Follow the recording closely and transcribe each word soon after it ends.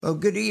Well,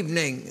 good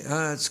evening.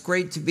 It's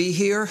great to be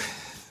here.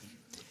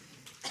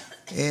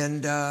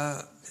 And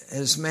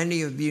as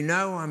many of you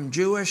know, I'm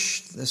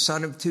Jewish, the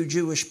son of two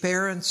Jewish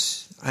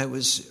parents. I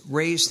was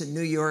raised in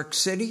New York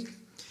City.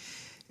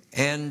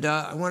 And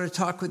I want to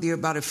talk with you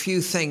about a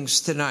few things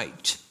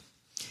tonight.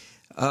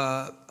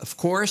 Of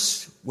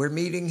course, we're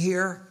meeting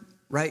here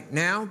right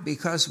now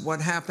because of what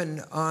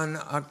happened on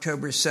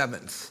October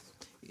 7th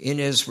in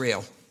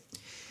Israel.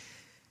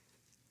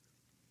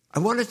 I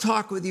want to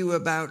talk with you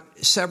about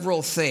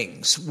several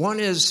things.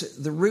 One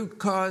is the root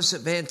cause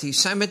of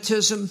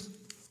anti-Semitism.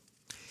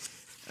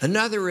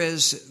 Another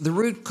is the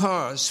root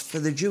cause for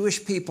the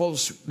Jewish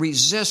people's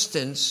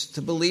resistance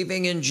to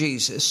believing in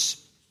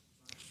Jesus.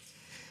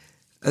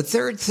 A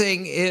third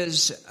thing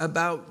is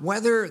about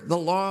whether the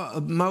law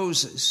of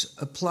Moses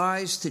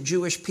applies to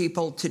Jewish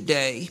people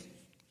today.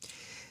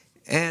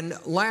 And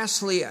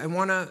lastly, I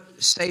want to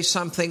say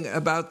something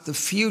about the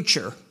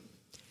future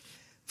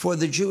for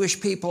the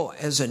Jewish people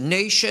as a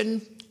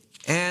nation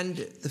and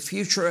the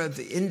future of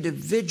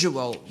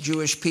individual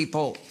Jewish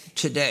people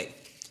today.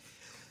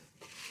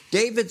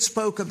 David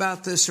spoke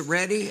about this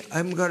already.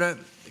 I'm going to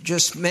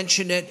just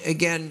mention it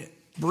again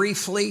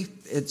briefly.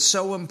 It's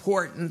so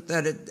important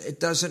that it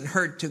doesn't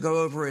hurt to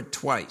go over it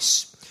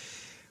twice.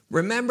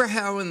 Remember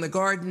how in the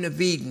Garden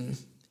of Eden,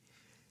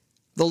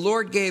 the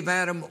Lord gave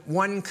Adam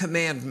one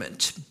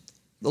commandment.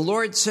 The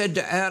Lord said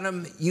to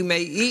Adam, "You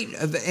may eat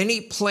of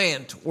any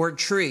plant or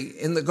tree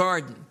in the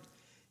garden,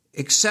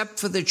 except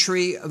for the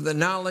tree of the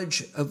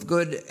knowledge of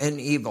good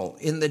and evil.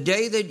 In the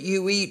day that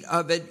you eat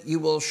of it, you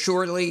will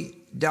surely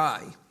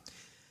die."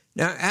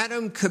 Now,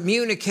 Adam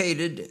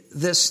communicated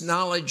this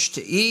knowledge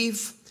to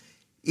Eve.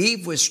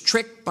 Eve was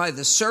tricked by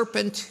the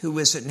serpent, who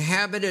was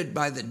inhabited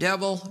by the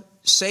devil,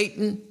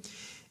 Satan,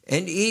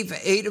 and Eve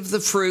ate of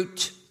the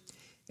fruit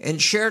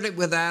and shared it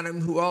with Adam,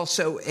 who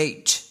also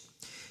ate.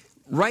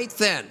 Right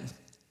then,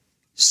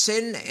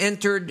 sin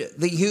entered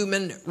the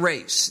human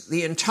race,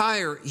 the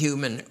entire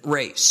human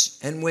race,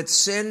 and with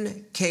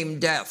sin came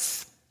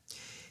death.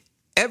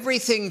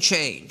 Everything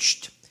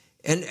changed,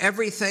 and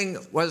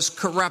everything was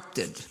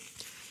corrupted.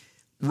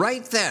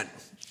 Right then,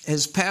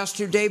 as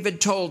Pastor David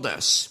told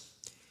us,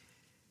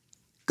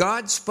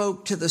 God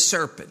spoke to the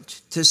serpent,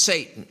 to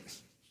Satan,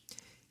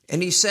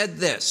 and he said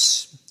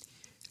this,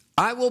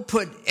 "I will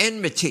put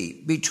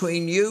enmity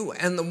between you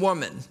and the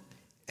woman,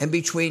 and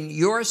between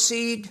your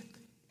seed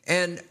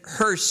and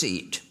her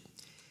seed.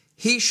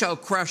 He shall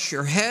crush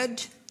your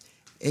head,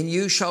 and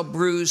you shall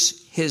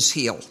bruise his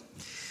heel."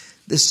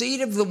 The seed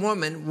of the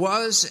woman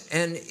was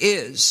and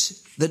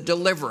is the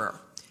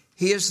deliverer.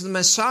 He is the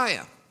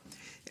Messiah.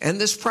 And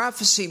this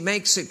prophecy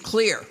makes it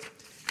clear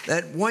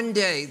that one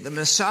day the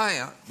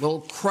Messiah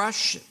will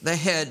crush the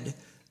head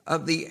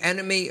of the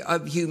enemy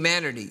of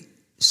humanity,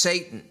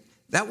 Satan.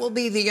 That will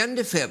be the end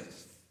of him.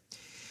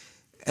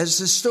 As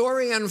the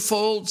story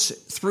unfolds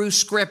through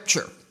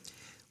Scripture,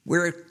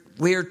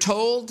 we are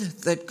told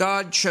that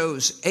God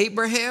chose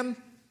Abraham,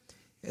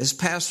 as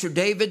Pastor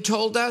David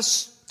told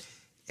us,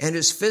 and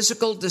his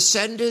physical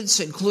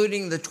descendants,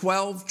 including the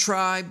 12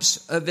 tribes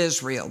of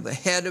Israel, the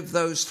head of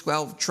those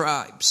 12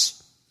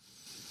 tribes,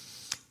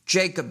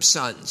 Jacob's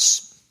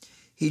sons.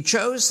 He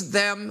chose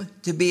them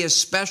to be a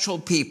special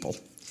people.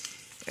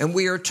 And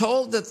we are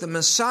told that the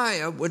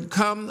Messiah would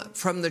come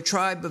from the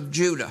tribe of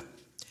Judah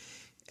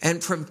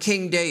and from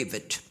King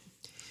David.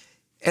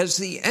 As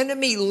the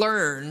enemy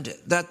learned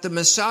that the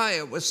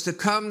Messiah was to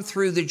come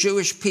through the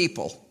Jewish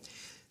people,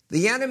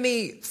 the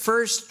enemy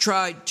first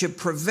tried to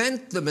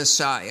prevent the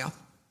Messiah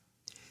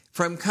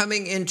from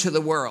coming into the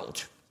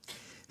world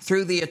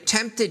through the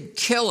attempted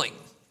killing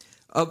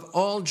of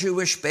all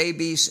Jewish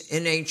babies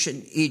in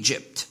ancient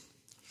Egypt.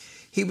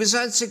 He was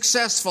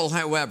unsuccessful,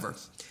 however.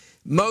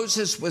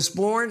 Moses was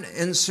born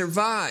and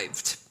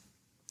survived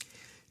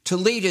to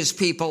lead his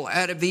people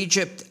out of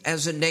Egypt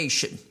as a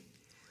nation.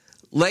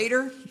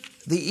 Later,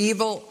 the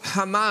evil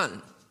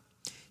Haman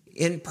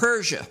in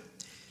Persia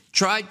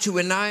tried to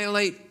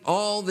annihilate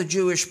all the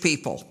Jewish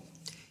people,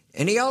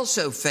 and he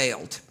also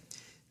failed.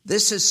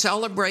 This is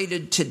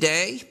celebrated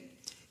today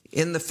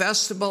in the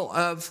festival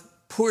of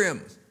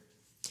Purim,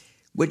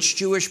 which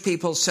Jewish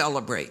people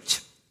celebrate.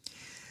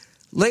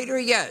 Later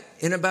yet,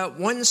 in about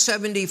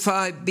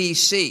 175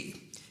 BC,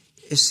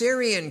 a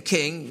Syrian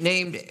king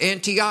named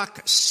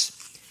Antiochus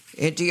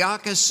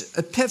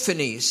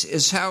Epiphanes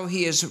is how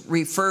he is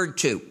referred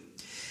to.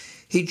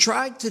 He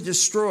tried to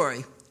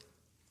destroy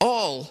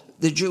all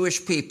the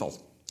Jewish people,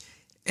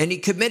 and he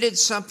committed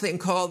something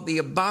called the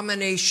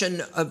abomination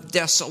of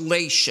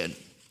desolation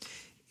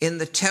in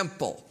the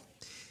temple.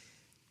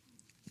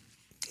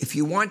 If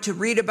you want to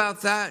read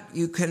about that,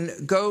 you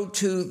can go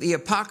to the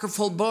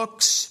apocryphal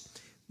books,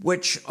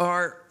 which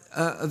are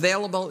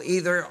available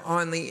either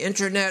on the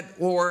internet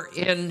or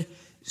in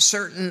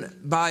certain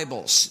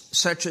Bibles,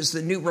 such as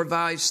the New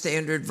Revised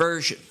Standard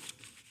Version.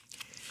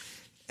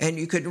 And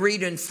you could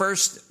read in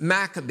 1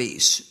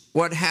 Maccabees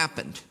what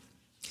happened.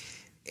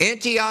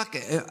 Antioch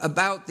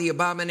about the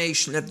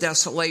abomination of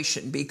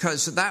desolation,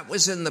 because that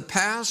was in the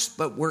past,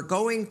 but we're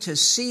going to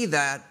see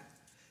that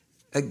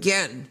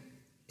again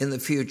in the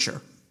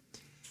future.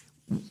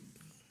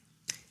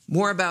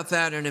 More about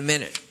that in a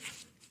minute.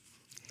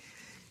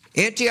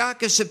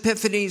 Antiochus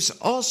Epiphanes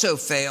also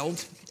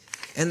failed,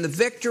 and the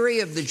victory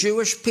of the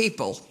Jewish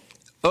people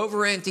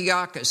over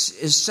Antiochus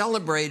is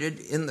celebrated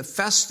in the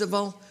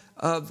festival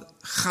of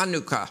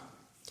Hanukkah.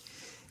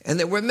 And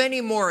there were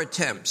many more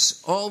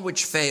attempts, all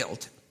which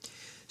failed.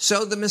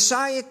 So the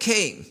Messiah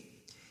came.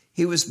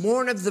 He was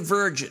born of the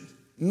Virgin,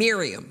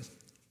 Mary,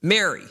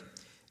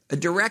 a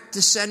direct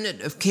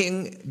descendant of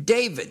King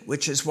David,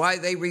 which is why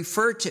they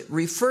referred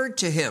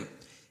to him,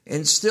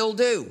 and still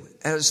do,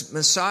 as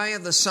Messiah,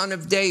 the son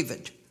of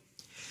David.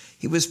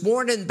 He was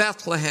born in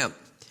Bethlehem,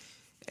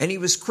 and he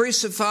was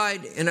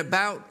crucified in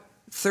about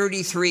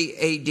 33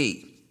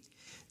 A.D.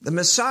 The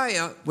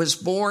Messiah was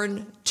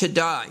born to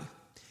die,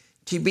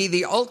 to be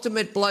the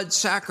ultimate blood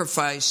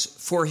sacrifice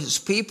for his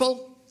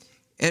people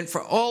and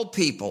for all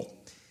people,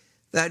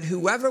 that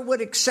whoever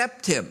would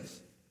accept him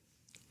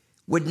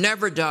would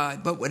never die,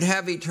 but would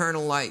have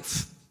eternal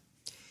life.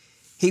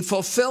 He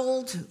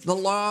fulfilled the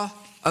law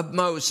of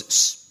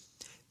Moses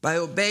by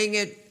obeying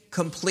it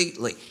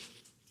completely.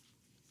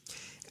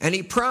 And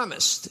he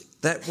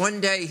promised that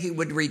one day he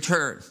would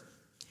return,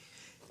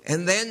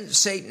 and then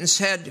Satan's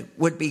head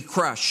would be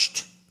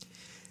crushed.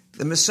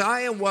 The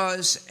Messiah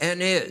was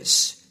and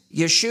is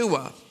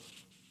Yeshua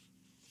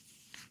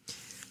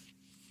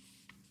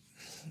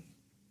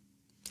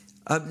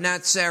of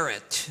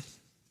Nazareth,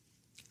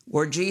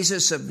 or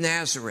Jesus of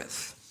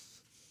Nazareth.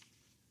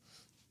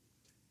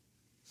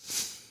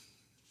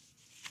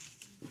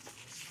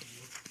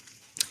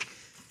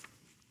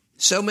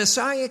 So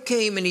Messiah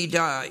came and he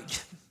died.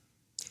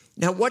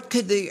 Now, what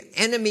could the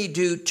enemy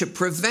do to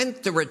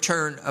prevent the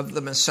return of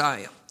the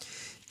Messiah?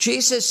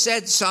 Jesus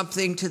said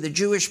something to the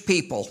Jewish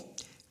people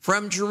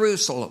from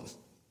Jerusalem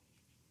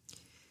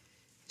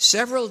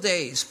several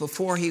days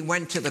before he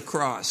went to the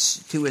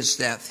cross, to his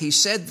death. He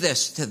said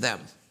this to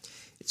them.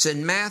 It's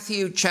in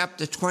Matthew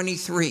chapter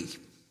 23,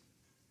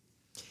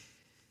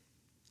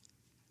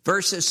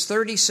 verses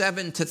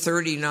 37 to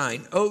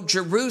 39. "O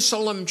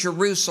Jerusalem,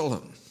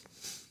 Jerusalem,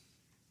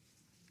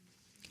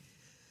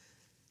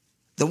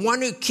 the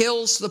one who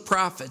kills the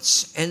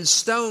prophets and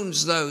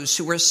stones those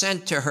who are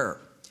sent to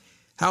her.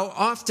 How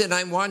often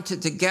I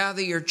wanted to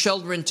gather your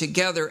children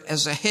together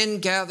as a hen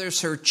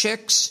gathers her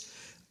chicks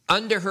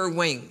under her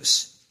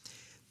wings,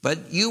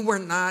 but you were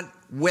not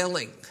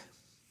willing.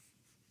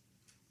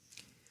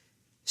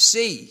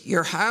 See,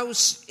 your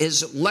house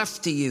is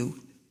left to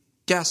you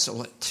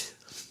desolate.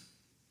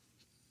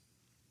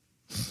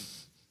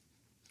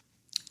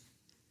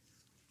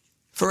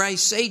 For I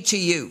say to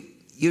you,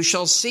 you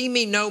shall see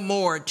me no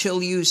more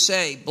till you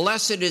say,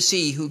 blessed is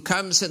he who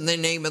comes in the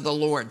name of the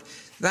Lord."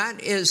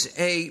 That is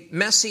a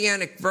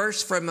messianic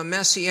verse from a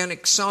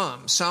messianic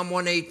psalm, Psalm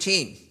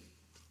 118.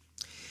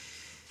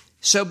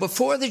 So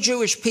before the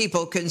Jewish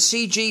people can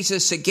see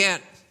Jesus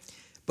again,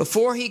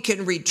 before he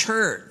can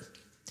return,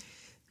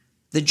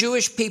 the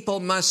Jewish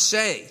people must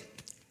say,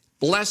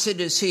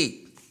 blessed is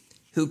he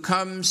who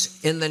comes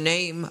in the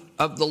name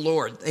of the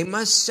Lord. They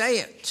must say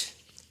it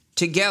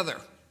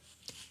together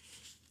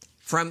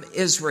from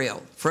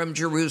Israel, from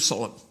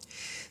Jerusalem.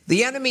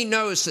 The enemy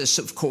knows this,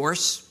 of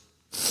course.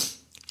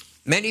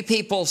 Many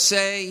people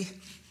say,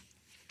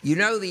 you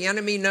know, the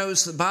enemy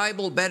knows the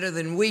Bible better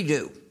than we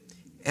do.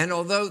 And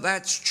although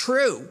that's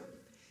true,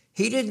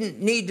 he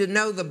didn't need to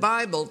know the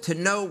Bible to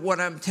know what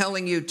I'm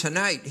telling you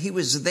tonight. He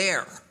was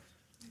there.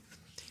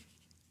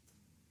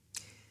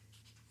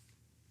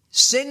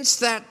 Since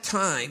that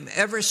time,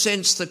 ever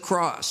since the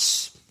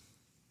cross,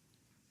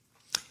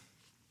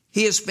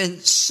 he has been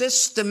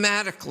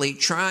systematically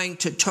trying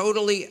to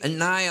totally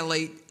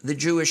annihilate the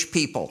Jewish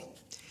people,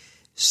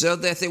 so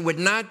that there would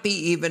not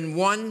be even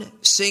one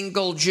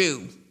single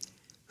Jew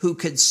who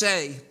could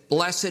say,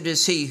 blessed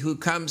is he who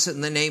comes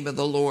in the name of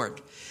the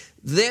Lord.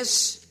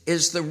 This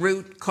is the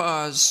root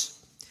cause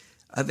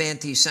of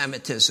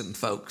anti-Semitism,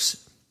 folks.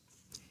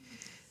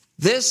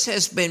 This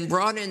has been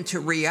brought into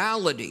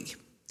reality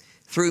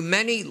through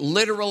many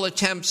literal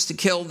attempts to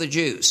kill the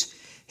Jews.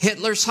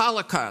 Hitler's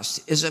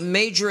Holocaust is a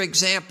major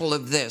example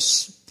of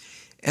this,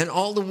 and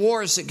all the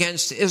wars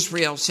against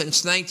Israel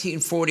since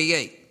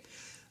 1948.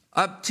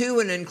 Up to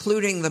and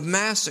including the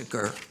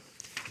massacre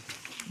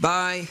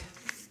by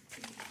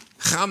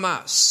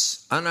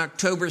Hamas on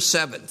October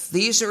 7th.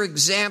 These are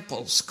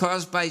examples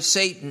caused by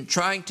Satan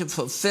trying to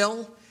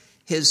fulfill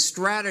his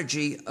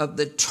strategy of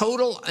the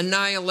total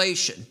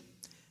annihilation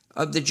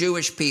of the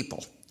Jewish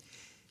people.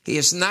 He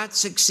has not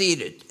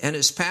succeeded, and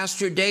as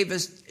Pastor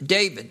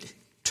David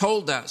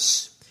told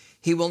us,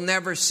 he will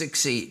never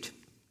succeed.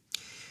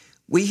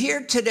 We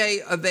hear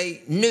today of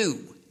a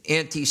new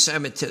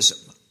anti-Semitism.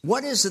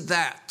 What is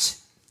that?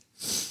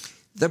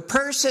 The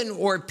person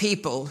or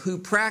people who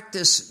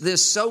practice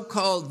this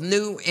so-called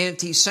new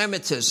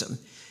anti-Semitism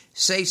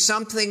say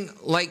something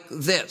like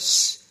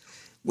this: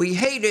 we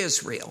hate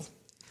Israel.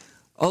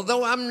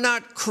 Although I'm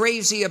not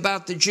crazy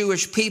about the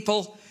Jewish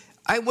people,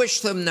 I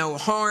wish them no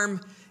harm,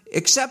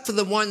 except for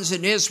the ones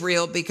in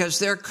Israel, because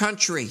their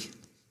country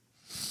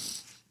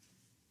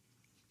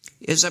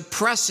is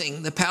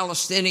oppressing the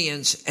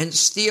Palestinians and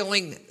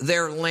stealing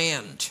their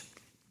land.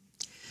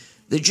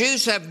 The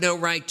Jews have no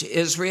right to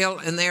Israel,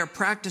 and they are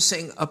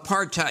practicing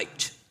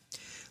apartheid.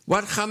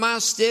 What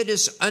Hamas did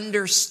is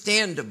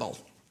understandable.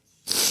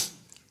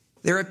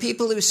 There are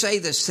people who say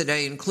this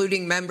today,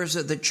 including members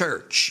of the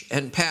church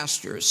and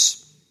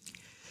pastors.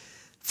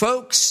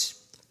 Folks,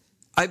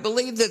 I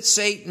believe that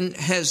Satan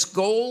has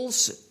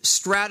goals,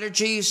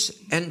 strategies,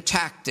 and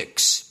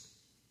tactics.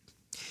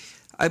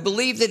 I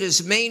believe that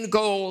his main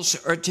goals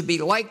are to be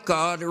like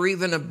God or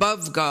even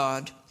above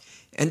God,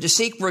 and to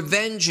seek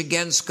revenge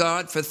against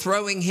God for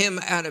throwing him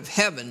out of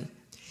heaven,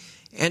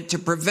 and to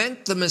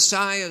prevent the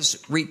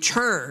Messiah's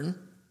return.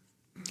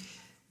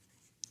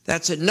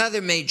 That's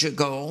another major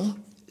goal,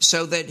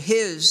 so that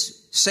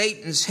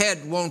Satan's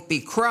head won't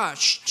be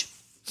crushed.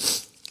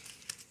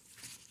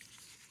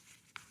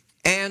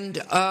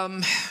 And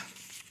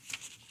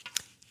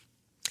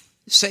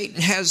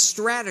Satan has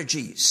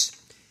strategies.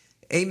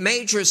 A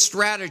major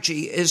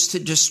strategy is to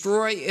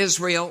destroy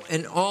Israel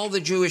and all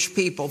the Jewish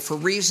people for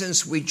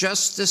reasons we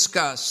just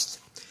discussed.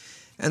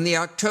 And the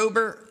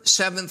October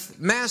 7th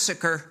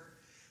massacre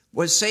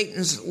was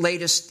Satan's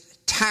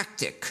latest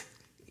tactic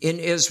in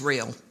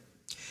Israel.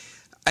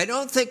 I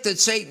don't think that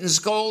Satan's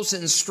goals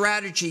and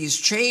strategies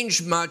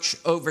change much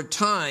over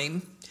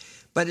time,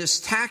 but his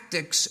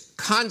tactics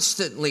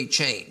constantly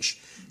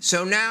change.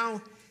 So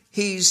now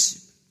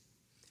he's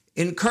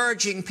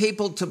encouraging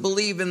people to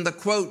believe in the,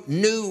 quote,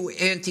 new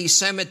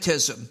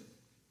anti-Semitism,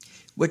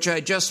 which I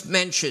just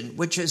mentioned,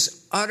 which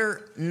is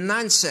utter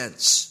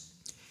nonsense.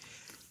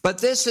 But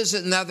this is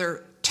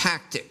another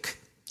tactic.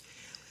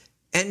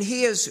 And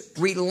he is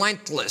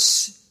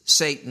relentless,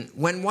 Satan.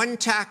 When one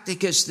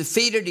tactic is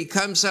defeated, he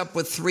comes up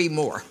with 3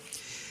 more.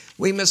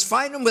 We must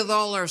fight him with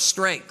all our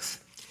strength.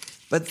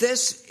 But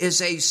this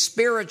is a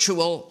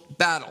spiritual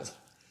battle.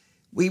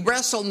 We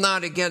wrestle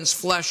not against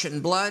flesh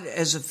and blood,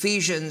 as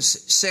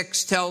Ephesians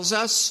 6 tells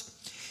us,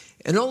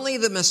 and only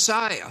the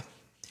Messiah,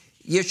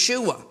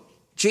 Yeshua,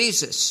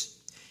 Jesus,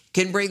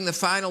 can bring the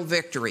final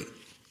victory,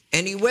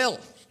 and he will.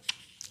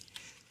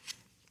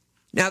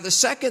 Now, the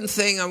second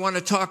thing I want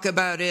to talk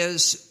about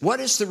is, what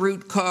is the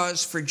root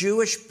cause for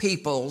Jewish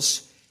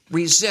people's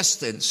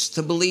resistance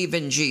to believe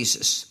in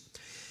Jesus?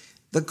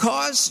 The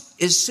cause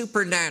is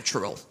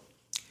supernatural.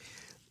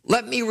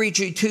 Let me read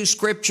you 2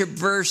 scripture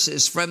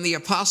verses from the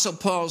Apostle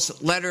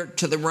Paul's letter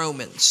to the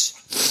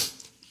Romans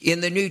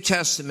in the New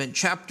Testament,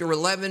 chapter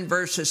 11,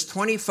 verses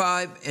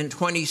 25 and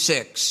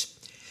 26.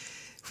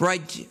 For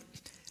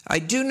I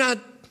do not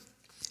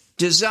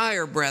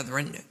desire,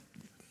 brethren,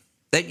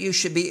 that you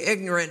should be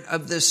ignorant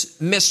of this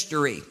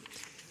mystery,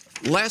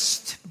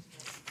 lest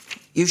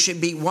you should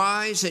be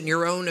wise in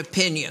your own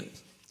opinion,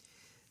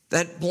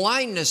 that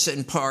blindness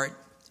in part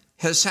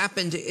has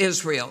happened to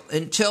Israel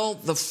until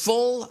the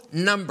full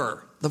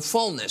number, the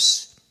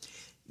fullness,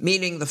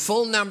 meaning the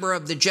full number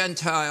of the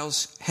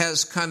Gentiles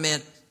has come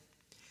in.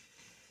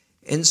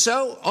 And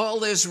so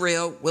all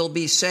Israel will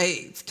be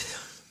saved.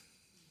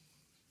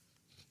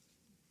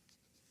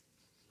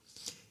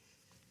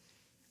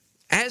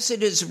 As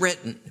it is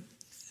written,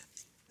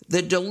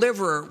 the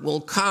deliverer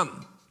will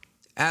come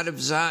out of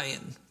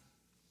Zion,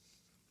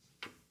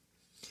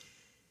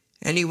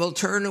 and he will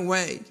turn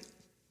away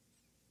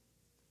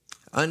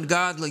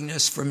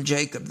ungodliness from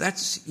Jacob.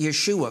 That's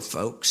Yeshua,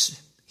 folks.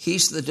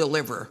 He's the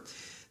deliverer.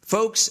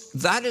 Folks,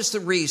 that is the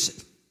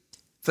reason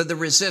for the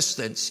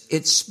resistance.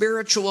 It's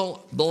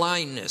spiritual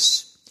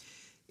blindness.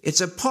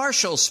 It's a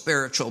partial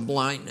spiritual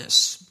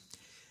blindness.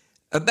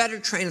 A better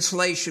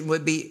translation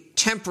would be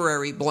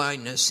temporary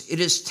blindness. It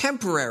is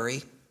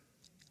temporary,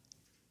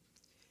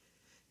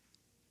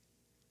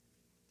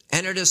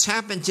 and it has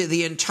happened to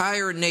the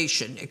entire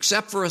nation,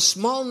 except for a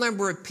small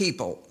number of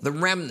people, the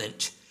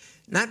remnant.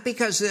 Not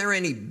because they're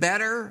any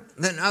better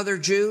than other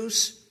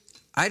Jews.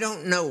 I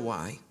don't know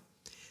why.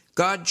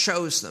 God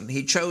chose them.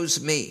 He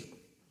chose me.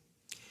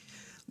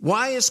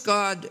 Why has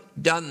God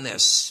done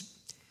this?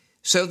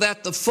 So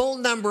that the full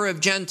number of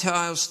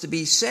Gentiles to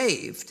be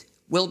saved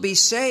will be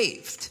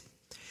saved.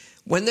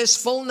 When this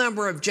full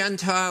number of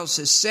Gentiles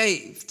is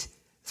saved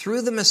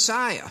through the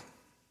Messiah,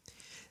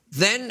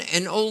 then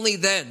and only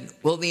then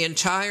will the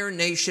entire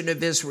nation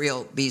of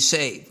Israel be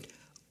saved,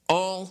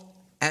 all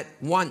at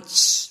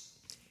once.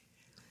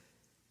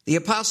 The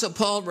Apostle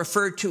Paul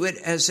referred to it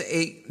as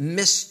a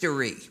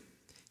mystery,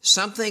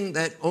 something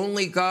that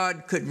only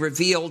God could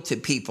reveal to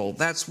people.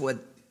 That's what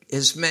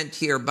is meant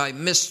here by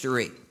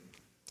mystery.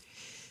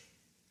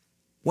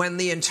 When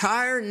the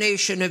entire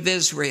nation of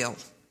Israel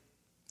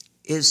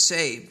is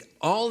saved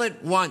all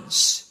at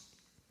once,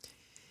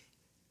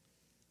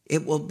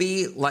 it will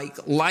be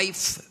like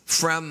life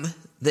from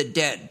the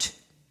dead,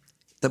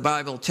 the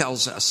Bible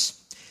tells us.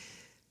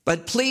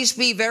 But please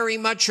be very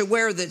much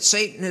aware that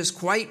Satan is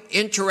quite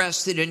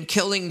interested in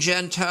killing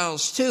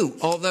Gentiles too,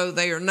 although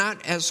they are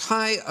not as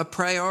high a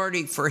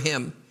priority for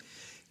him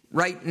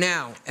right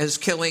now as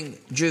killing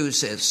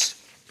Jews is.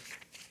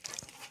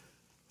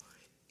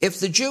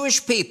 If the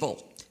Jewish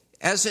people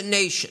as a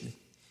nation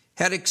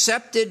had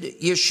accepted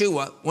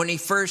Yeshua when he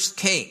first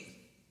came,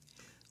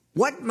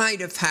 What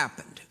might have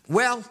happened?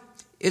 Well,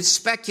 it's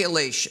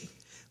speculation.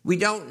 We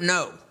don't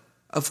know,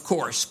 of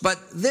course, but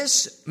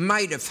this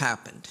might have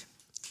happened.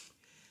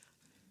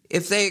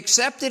 If they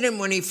accepted him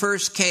when he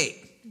first came,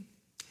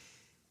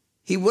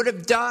 he would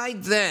have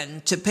died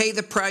then to pay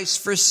the price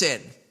for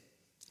sin,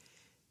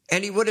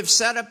 and he would have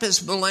set up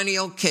his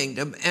millennial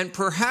kingdom, and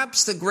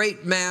perhaps the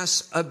great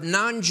mass of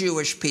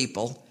non-Jewish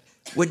people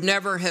would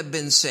never have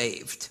been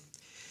saved.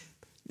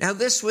 Now,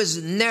 this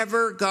was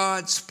never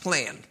God's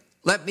plan.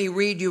 Let me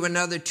read you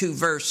another 2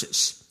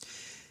 verses.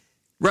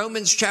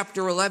 Romans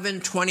chapter 11,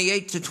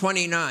 28 to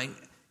 29.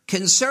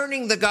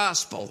 Concerning the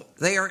gospel,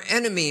 they are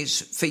enemies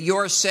for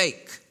your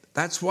sake.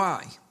 That's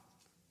why.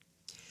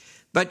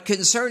 But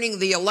concerning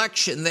the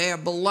election, they are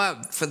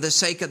beloved for the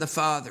sake of the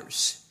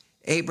fathers,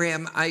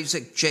 Abraham,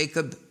 Isaac,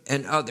 Jacob,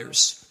 and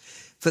others.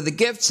 For the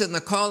gifts and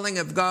the calling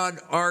of God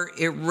are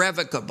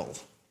irrevocable.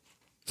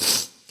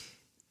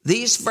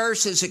 These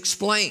verses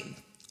explain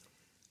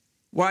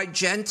why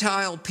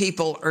Gentile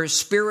people are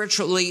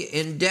spiritually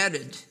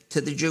indebted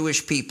to the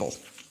Jewish people.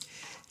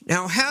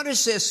 Now, how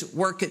does this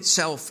work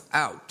itself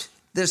out?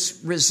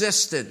 This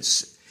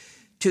resistance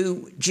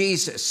to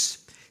Jesus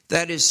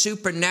that is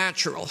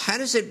supernatural. How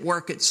does it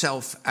work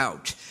itself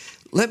out?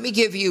 Let me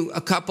give you a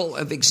couple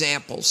of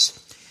examples.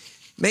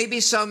 Maybe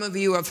some of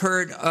you have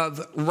heard of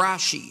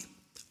Rashi.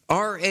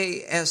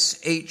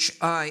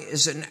 R-A-S-H-I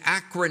is an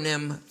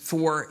acronym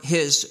for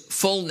his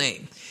full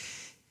name.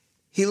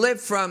 He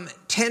lived from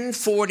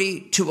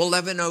 1040 to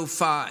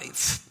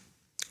 1105.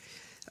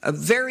 A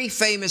very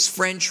famous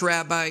French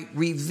rabbi,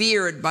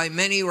 revered by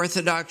many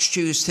Orthodox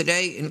Jews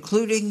today,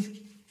 including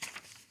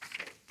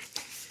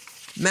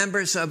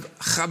members of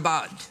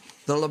Chabad,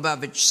 the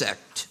Lubavitch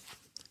sect,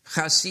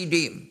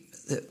 Hasidim,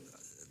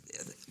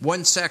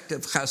 one sect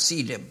of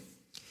Hasidim.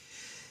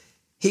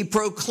 He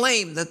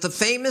proclaimed that the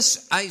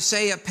famous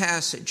Isaiah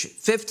passage,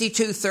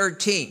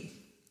 52:13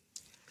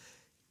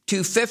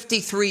 to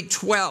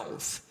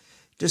 53:12,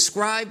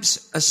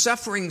 describes a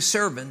suffering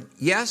servant.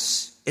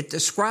 Yes, it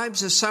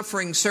describes a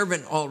suffering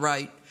servant, all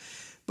right,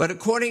 but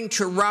according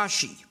to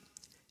Rashi,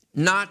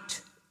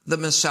 not the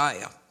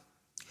Messiah.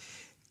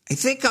 I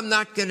think I'm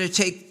not going to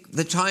take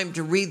the time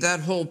to read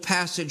that whole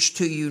passage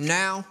to you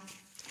now.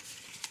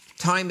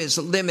 Time is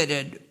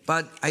limited,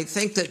 but I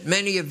think that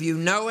many of you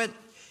know it.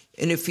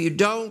 And if you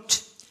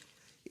don't,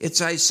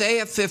 it's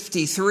Isaiah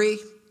 53.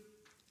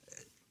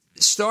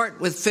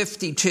 Start with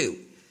 52.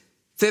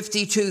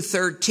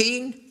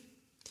 52:13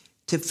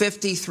 to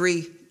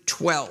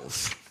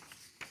 53:12.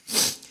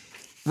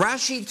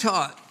 Rashi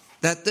taught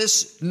that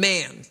this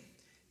man,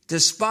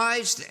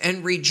 despised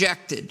and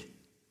rejected.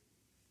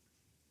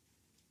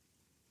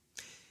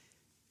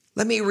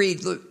 Let me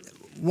read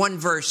one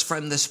verse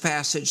from this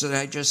passage that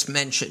I just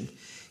mentioned.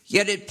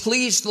 Yet it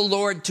pleased the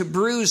Lord to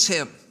bruise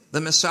him,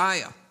 the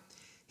Messiah.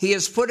 He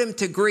has put him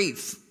to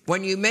grief.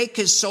 When you make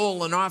his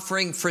soul an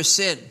offering for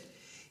sin,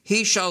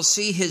 he shall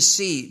see his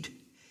seed.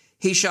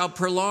 He shall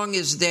prolong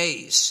his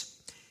days,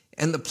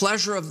 and the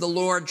pleasure of the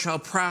Lord shall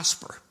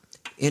prosper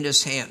in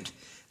his hand.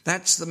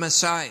 That's the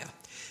Messiah.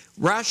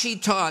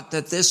 Rashi taught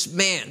that this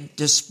man,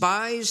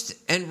 despised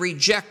and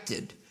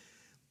rejected,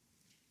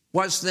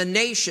 was the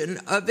nation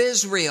of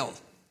Israel.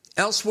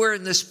 Elsewhere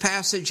in this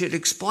passage, it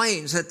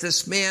explains that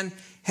this man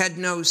had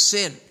no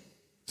sin.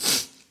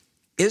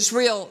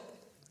 Israel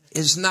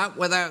is not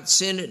without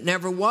sin. It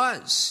never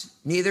was.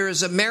 Neither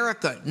is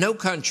America. No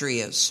country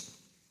is.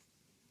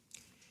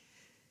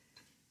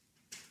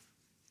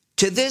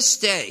 To this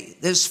day,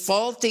 this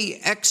faulty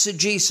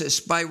exegesis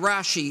by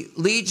Rashi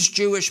leads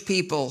Jewish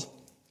people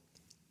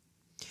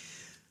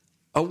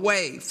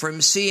away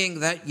from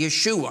seeing that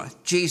Yeshua,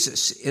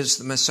 Jesus, is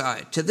the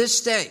Messiah. To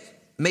this day,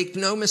 make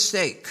no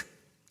mistake,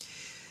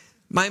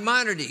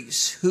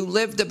 Maimonides, who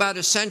lived about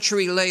a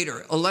century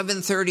later,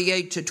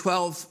 1138 to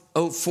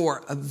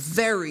 1204, a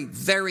very,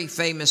 very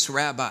famous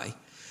rabbi,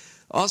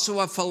 also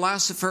a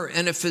philosopher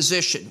and a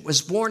physician,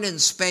 was born in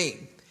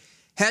Spain,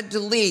 had to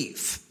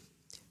leave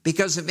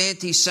because of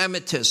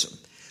anti-Semitism,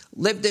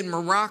 lived in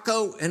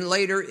Morocco and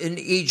later in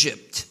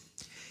Egypt.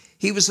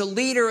 He was a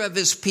leader of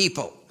his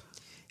people,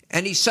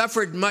 and he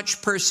suffered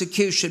much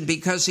persecution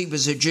because he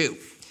was a Jew.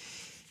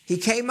 He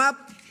came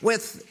up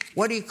with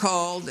what he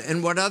called,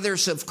 and what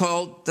others have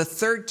called, the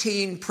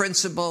 13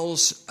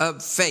 principles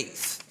of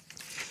faith.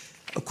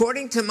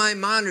 According to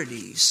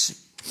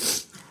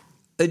Maimonides,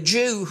 a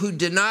Jew who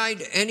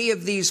denied any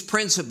of these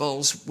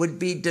principles would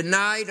be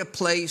denied a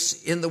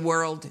place in the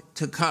world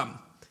to come.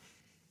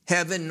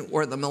 Heaven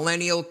or the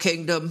millennial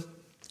kingdom,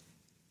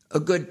 a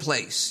good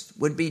place,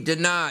 would be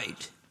denied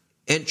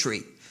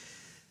entry.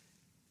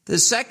 The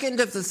second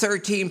of the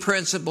 13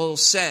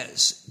 principles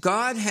says,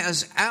 God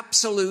has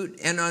absolute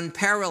and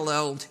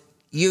unparalleled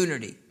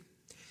unity.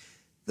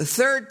 The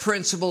third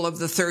principle of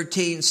the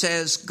 13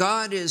 says,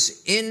 God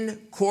is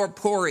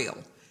incorporeal.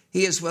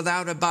 He is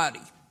without a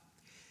body.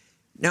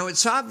 Now,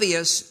 it's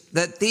obvious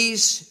that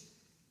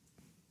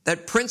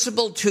that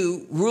principle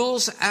 2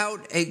 rules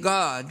out a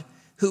God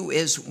who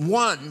is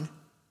one,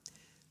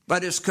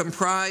 but is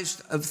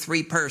comprised of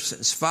three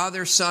persons,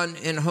 Father, Son,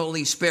 and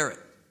Holy Spirit.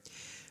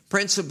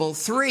 Principle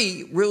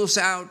 3 rules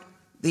out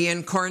the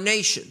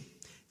incarnation.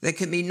 There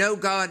can be no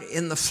God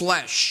in the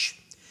flesh.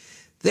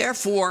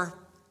 Therefore,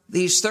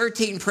 these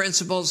 13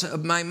 principles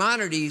of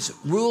Maimonides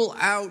rule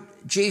out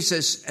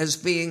Jesus as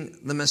being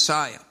the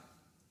Messiah.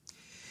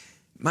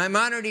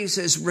 Maimonides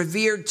is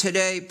revered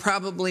today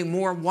probably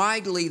more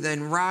widely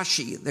than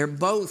Rashi. They're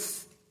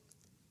both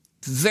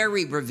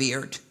very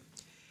revered.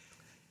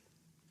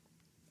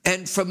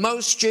 And for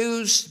most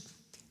Jews,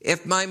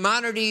 if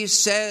Maimonides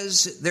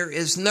says there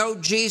is no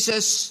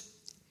Jesus,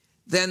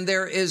 then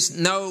there is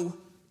no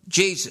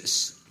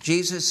Jesus.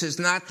 Jesus is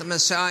not the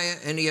Messiah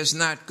and he is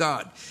not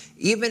God.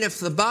 Even if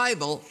the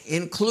Bible,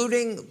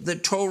 including the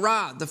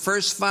Torah, the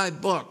first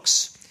 5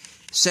 books,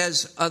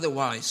 says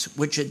otherwise,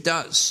 which it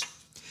does.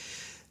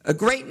 A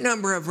great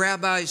number of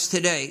rabbis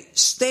today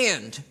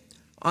stand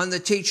on the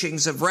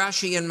teachings of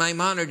Rashi and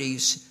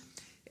Maimonides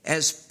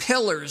as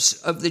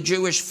pillars of the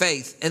Jewish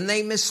faith, and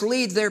they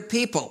mislead their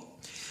people.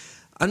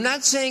 I'm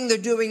not saying they're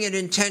doing it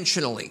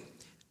intentionally,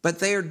 but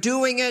they are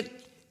doing it,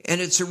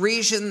 and it's a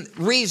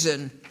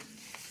reason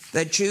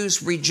that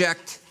Jews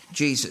reject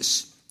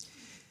Jesus.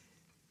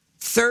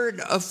 Third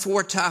of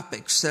 4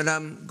 topics that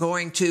I'm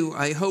going to,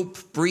 I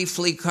hope,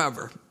 briefly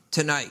cover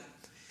tonight.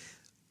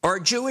 Are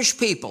Jewish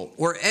people,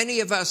 or any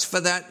of us for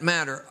that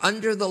matter,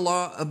 under the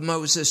law of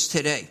Moses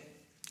today?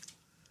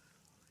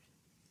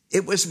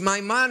 It was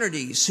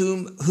Maimonides,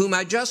 whom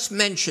I just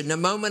mentioned a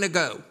moment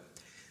ago,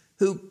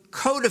 who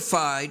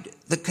codified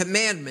the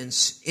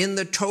commandments in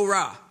the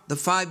Torah, the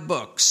 5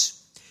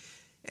 books,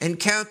 and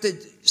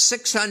counted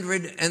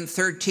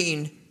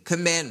 613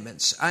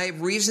 commandments. I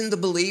have reason to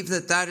believe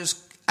that that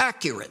is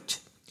accurate.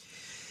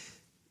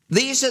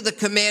 These are the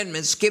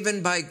commandments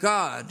given by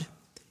God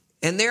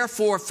and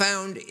therefore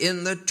found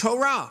in the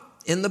Torah,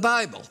 in the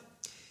Bible.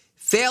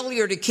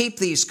 Failure to keep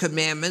these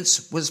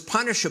commandments was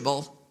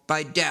punishable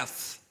by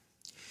death.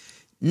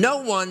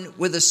 No one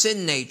with a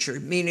sin nature,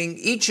 meaning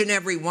each and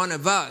every one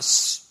of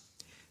us,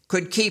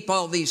 could keep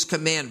all these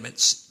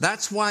commandments.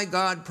 That's why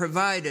God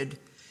provided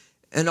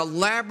an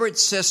elaborate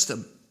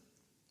system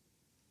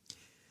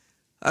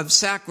of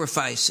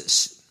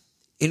sacrifices,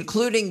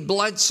 including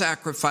blood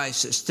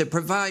sacrifices, to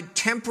provide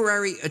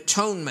temporary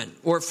atonement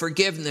or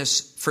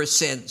forgiveness for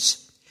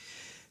sins.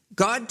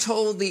 God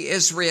told the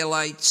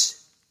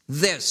Israelites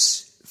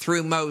this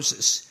through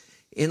Moses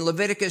in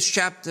Leviticus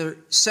chapter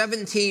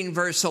 17,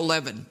 verse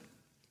 11.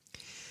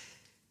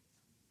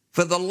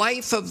 For the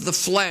life of the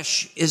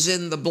flesh is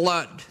in the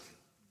blood,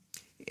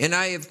 and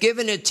I have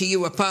given it to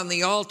you upon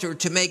the altar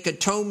to make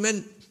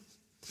atonement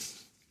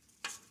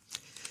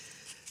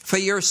for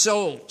your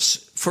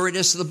souls, for it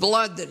is the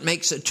blood that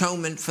makes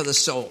atonement for the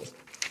soul.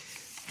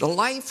 The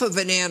life of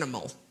an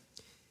animal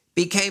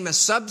became a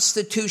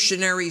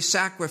substitutionary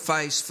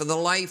sacrifice for the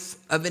life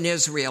of an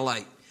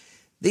Israelite.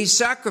 These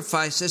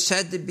sacrifices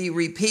had to be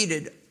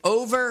repeated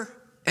over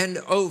and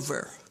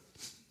over.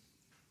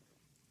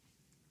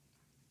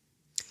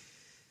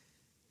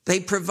 They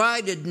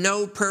provided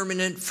no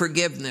permanent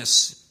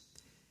forgiveness.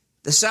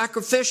 The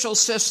sacrificial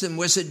system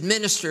was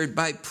administered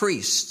by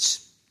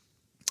priests,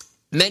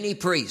 many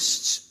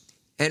priests,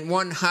 and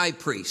one high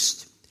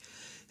priest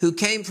who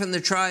came from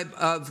the tribe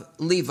of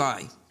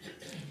Levi.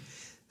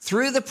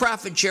 Through the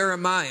prophet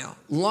Jeremiah,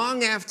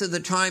 long after the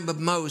time of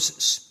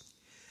Moses,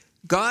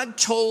 God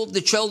told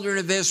the children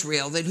of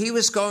Israel that he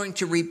was going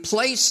to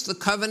replace the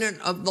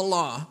covenant of the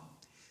law,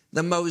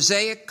 the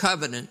Mosaic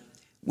covenant,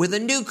 with a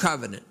new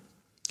covenant.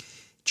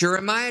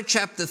 Jeremiah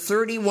chapter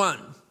 31,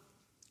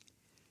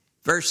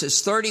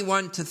 verses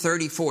 31 to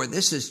 34.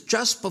 This is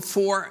just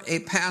before a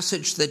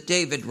passage that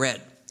David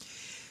read.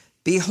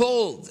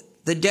 Behold,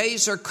 the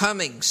days are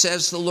coming,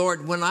 says the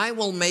Lord, when I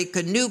will make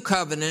a new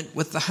covenant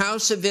with the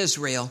house of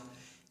Israel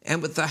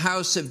and with the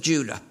house of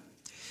Judah.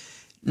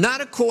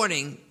 Not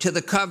according to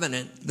the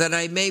covenant that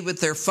I made with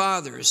their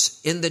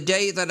fathers in the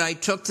day that I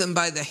took them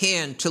by the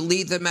hand to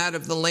lead them out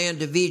of the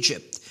land of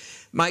Egypt,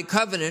 my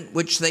covenant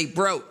which they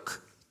broke,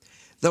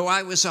 though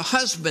I was a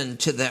husband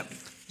to them,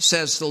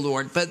 says the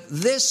Lord. But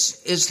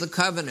this is the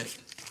covenant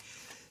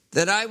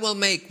that I will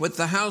make with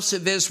the house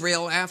of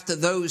Israel after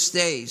those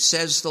days,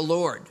 says the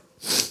Lord.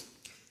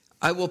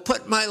 I will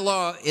put my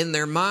law in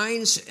their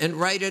minds and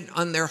write it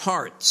on their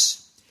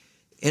hearts.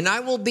 And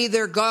I will be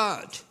their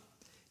God,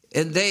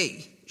 and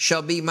they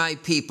shall be my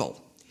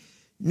people.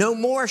 No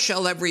more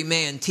shall every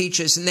man teach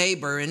his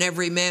neighbor and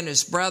every man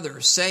his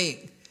brother,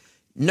 saying,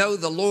 know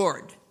the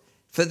Lord.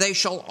 For they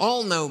shall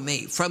all know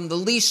me, from the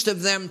least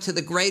of them to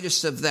the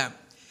greatest of them,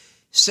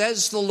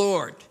 says the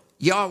Lord,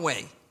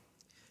 Yahweh.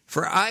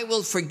 For I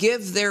will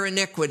forgive their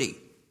iniquity,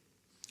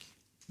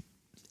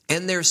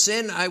 and their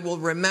sin I will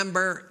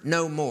remember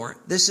no more.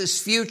 This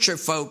is future,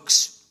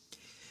 folks.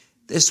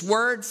 This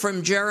word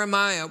from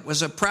Jeremiah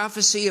was a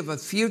prophecy of a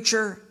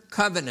future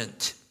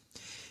covenant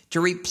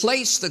to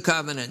replace the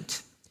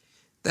covenant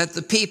that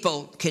the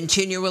people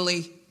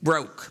continually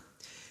broke.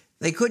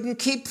 They couldn't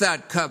keep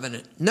that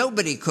covenant.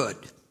 Nobody could.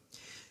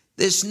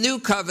 This new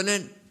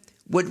covenant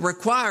would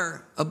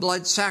require a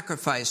blood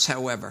sacrifice,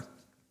 however.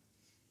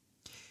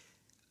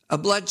 A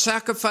blood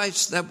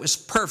sacrifice that was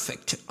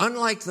perfect,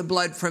 unlike the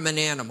blood from an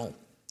animal.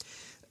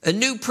 A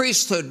new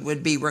priesthood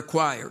would be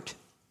required.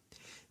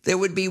 There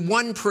would be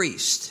one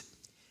priest,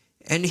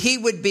 and he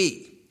would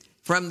be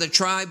from the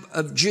tribe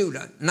of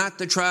Judah, not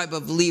the tribe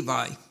of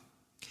Levi.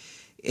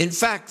 In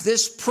fact,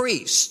 this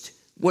priest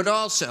would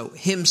also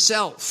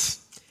himself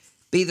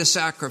be the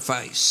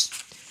sacrifice.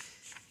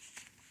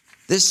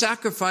 This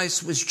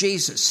sacrifice was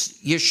Jesus,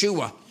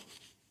 Yeshua,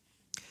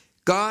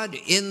 God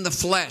in the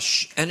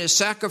flesh, and his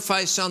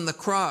sacrifice on the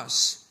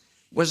cross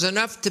was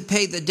enough to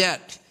pay the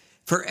debt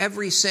for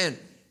every sin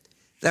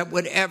that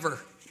would ever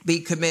be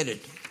committed,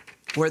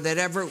 or that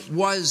ever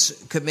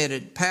was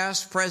committed,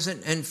 past,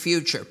 present, and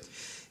future.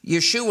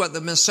 Yeshua, the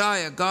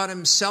Messiah, God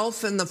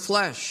himself in the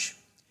flesh,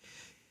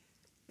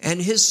 and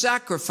his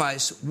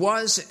sacrifice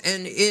was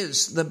and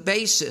is the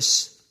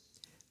basis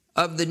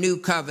of the new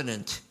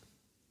covenant.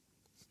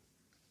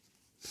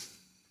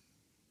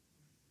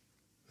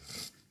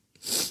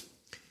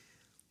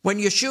 When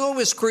Yeshua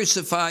was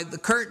crucified, the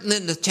curtain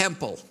in the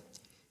temple,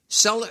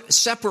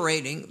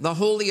 separating the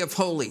Holy of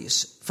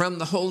Holies from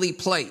the holy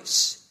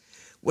place,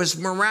 was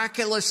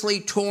miraculously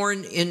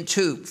torn in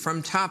two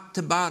from top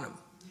to bottom,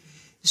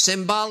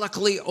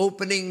 symbolically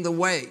opening the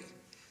way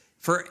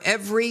for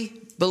every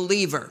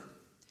believer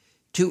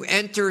to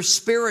enter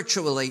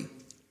spiritually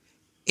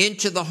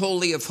into the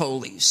Holy of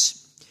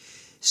Holies.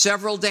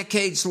 Several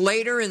decades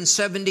later, in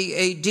 70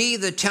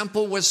 AD, the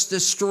temple was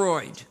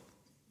destroyed.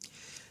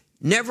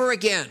 Never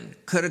again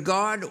could a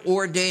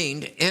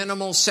God-ordained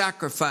animal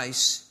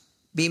sacrifice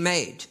be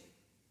made.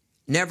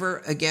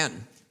 Never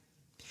again.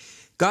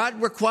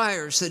 God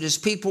requires that his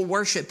people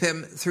worship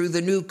him through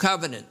the new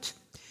covenant.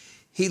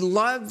 He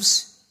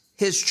loves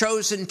his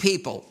chosen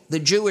people, the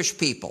Jewish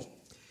people,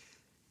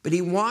 but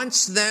he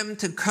wants them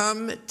to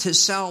come to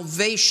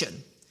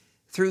salvation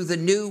through the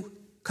new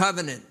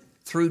covenant,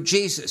 through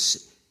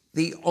Jesus,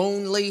 the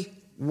only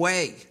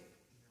way.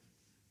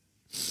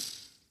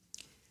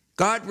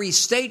 God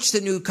restates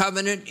the new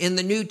covenant in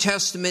the New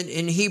Testament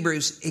in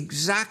Hebrews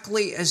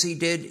exactly as he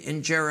did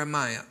in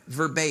Jeremiah,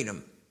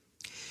 verbatim.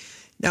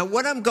 Now,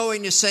 what I'm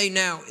going to say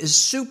now is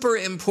super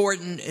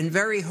important and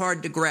very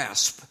hard to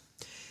grasp,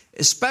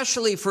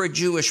 especially for a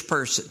Jewish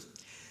person.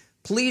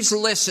 Please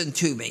listen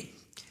to me.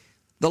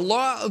 The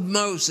law of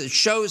Moses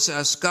shows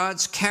us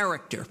God's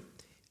character,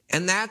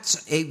 and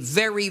that's a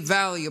very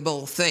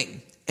valuable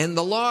thing. And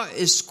the law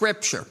is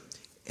Scripture.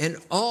 And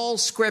all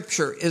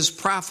Scripture is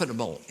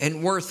profitable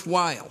and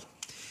worthwhile.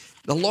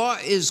 The law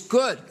is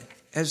good,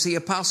 as the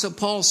Apostle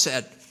Paul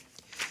said.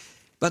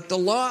 But the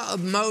law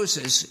of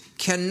Moses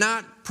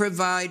cannot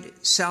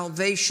provide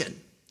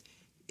salvation.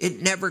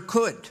 It never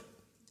could.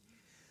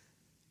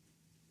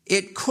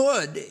 It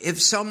could if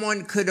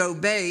someone could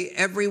obey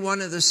every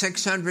one of the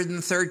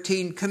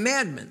 613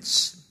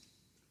 commandments.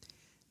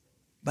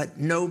 But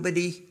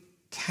nobody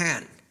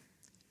can.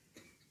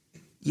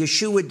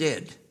 Yeshua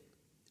did.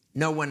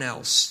 No one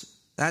else.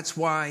 That's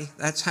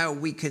how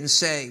we can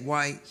say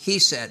why he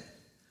said,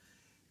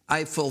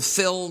 I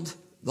fulfilled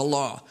the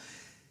law.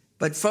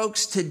 But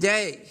folks,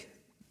 today,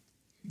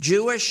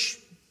 Jewish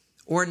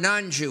or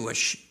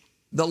non-Jewish,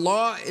 the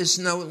law is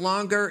no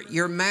longer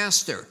your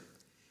master.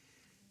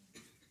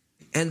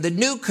 And the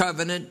new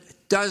covenant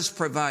does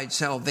provide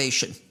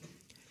salvation.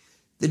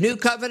 The new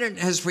covenant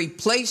has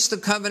replaced the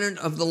covenant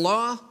of the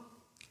law.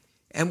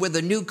 And with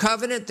the new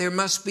covenant, there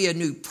must be a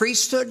new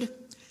priesthood.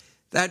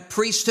 That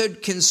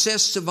priesthood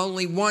consists of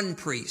only one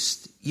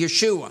priest,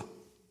 Yeshua,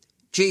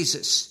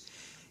 Jesus.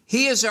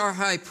 He is our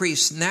high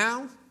priest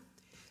now.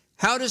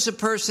 How does a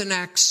person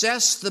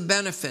access the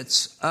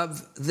benefits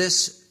of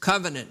this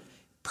covenant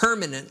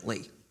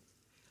permanently?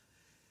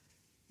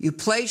 You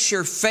place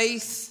your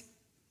faith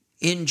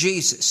in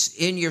Jesus,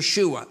 in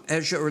Yeshua,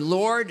 as your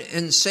Lord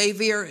and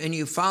Savior, and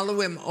you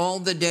follow him all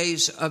the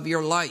days of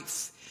your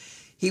life.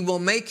 He will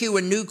make you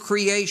a new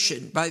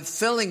creation by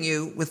filling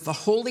you with the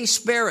Holy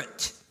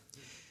Spirit,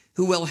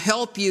 who will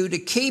help you to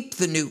keep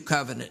the new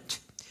covenant.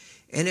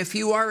 And if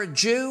you are a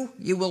Jew,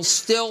 you will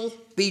still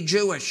be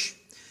Jewish,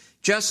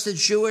 just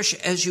as Jewish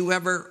as you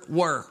ever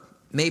were,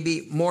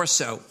 maybe more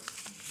so.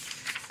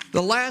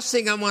 The last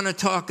thing I want to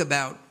talk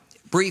about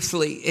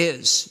briefly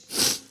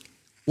is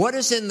what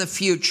is in the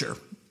future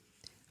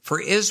for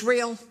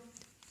Israel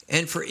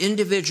and for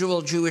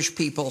individual Jewish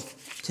people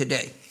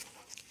today.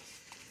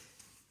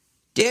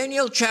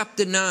 Daniel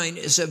chapter 9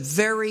 is a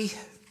very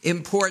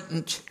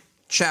important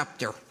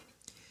chapter.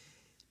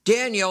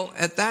 Daniel,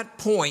 at that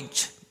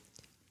point,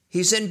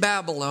 he's in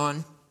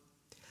Babylon.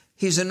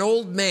 He's an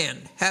old man,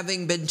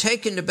 having been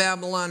taken to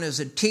Babylon as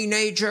a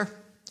teenager.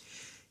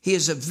 He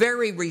is a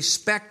very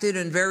respected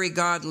and very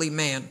godly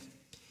man.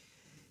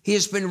 He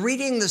has been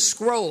reading the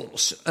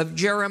scrolls of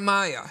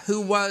Jeremiah,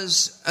 who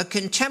was a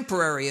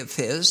contemporary of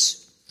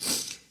his,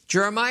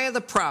 Jeremiah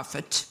the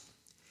prophet,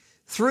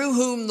 through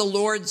whom the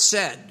Lord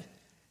said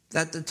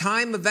that the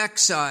time of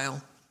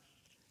exile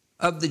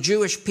of the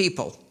Jewish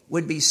people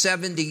would be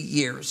 70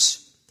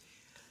 years.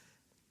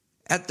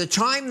 At the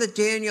time that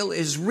Daniel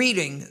is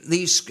reading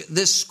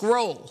this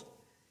scroll,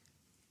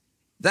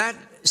 that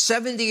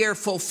 70-year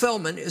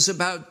fulfillment is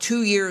about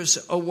 2 years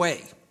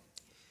away.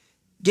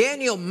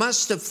 Daniel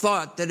must have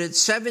thought that at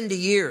 70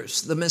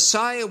 years, the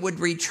Messiah would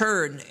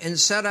return and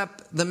set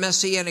up the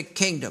Messianic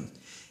kingdom,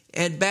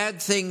 and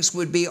bad things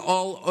would be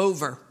all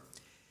over,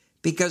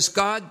 because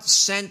God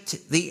sent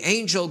the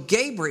angel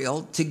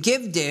Gabriel to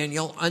give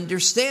Daniel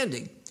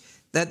understanding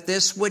that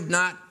this would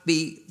not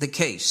be the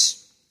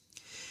case.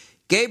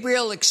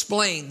 Gabriel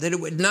explained that it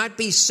would not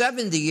be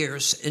 70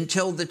 years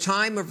until the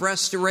time of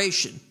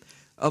restoration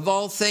of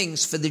all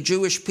things for the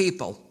Jewish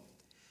people,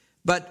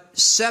 but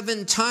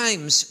 7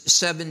 times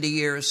 70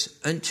 years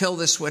until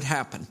this would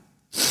happen.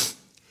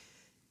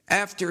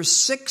 After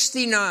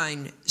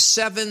 69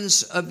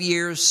 sevens of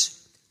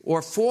years,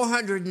 or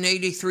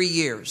 483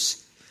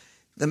 years,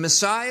 the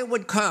Messiah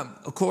would come,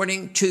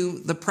 according to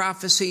the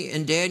prophecy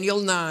in Daniel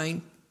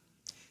 9,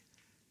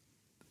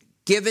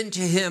 given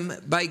to him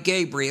by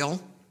Gabriel,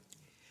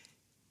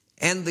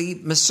 and the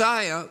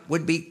Messiah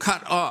would be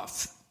cut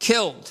off,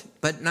 killed,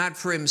 but not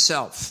for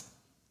himself.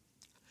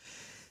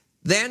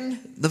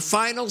 Then the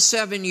final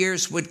 7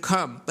 years would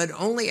come, but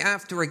only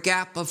after a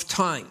gap of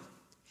time.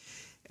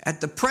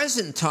 At the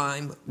present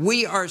time,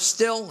 we are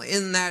still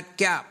in that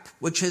gap,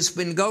 which has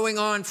been going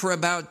on for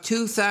about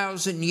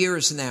 2,000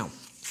 years now.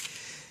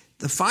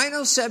 The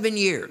final 7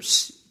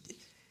 years,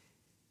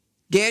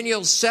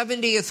 Daniel's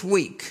 70th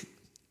week,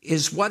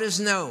 is what is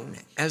known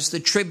as the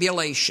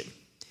tribulation.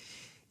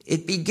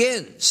 It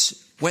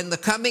begins when the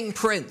coming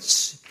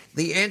prince,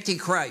 the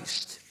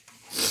Antichrist,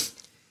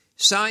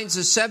 signs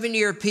a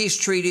 7-year peace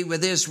treaty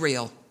with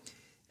Israel.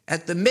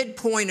 At the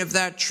midpoint of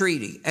that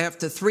treaty,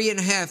 after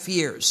 3.5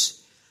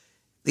 years,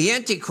 the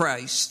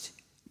Antichrist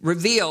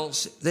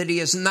reveals that he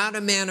is not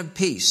a man of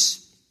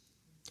peace.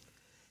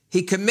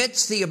 He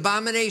commits the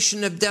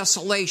abomination of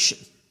desolation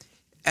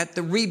at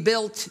the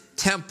rebuilt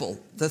temple,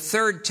 the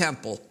third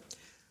temple,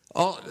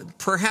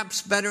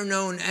 perhaps better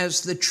known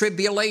as the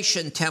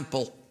Tribulation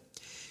Temple,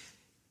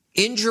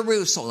 in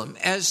Jerusalem,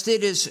 as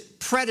did his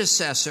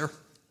predecessor,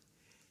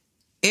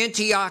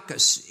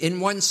 Antiochus, in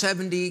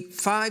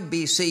 175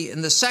 BC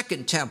in the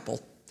second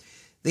temple.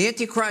 The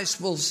Antichrist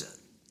will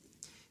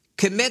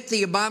commit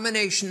the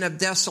abomination of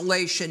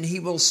desolation. He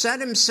will set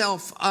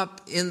himself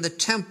up in the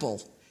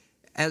temple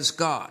as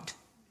God.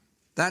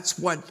 That's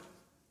what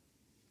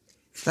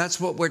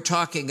we're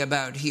talking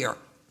about here.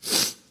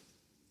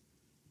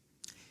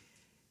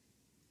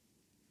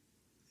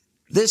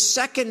 This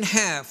second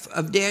half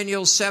of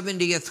Daniel's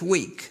 70th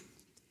week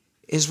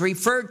is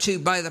referred to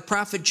by the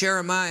prophet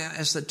Jeremiah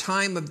as the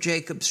time of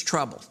Jacob's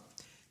trouble.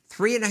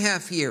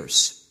 3.5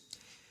 years.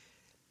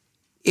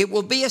 It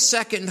will be a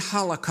second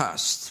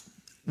Holocaust,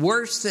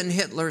 worse than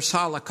Hitler's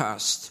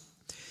Holocaust.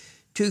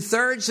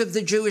 2/3 of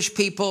the Jewish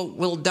people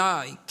will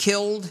die,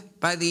 killed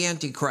by the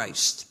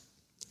Antichrist.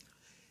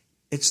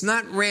 It's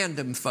not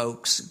random,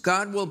 folks.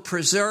 God will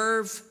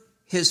preserve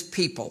his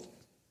people,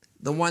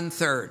 the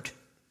 1/3.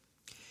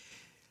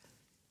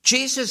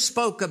 Jesus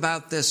spoke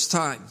about this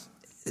time.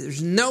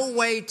 There's no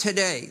way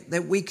today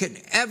that we can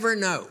ever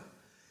know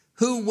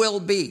who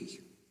will be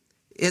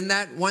in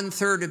that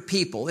 1/3 of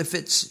people, if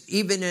it's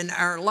even in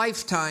our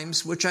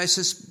lifetimes, which I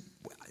suspect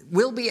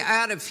we'll be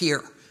out of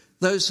here.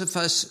 Those of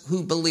us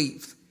who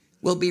believe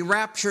will be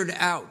raptured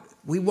out.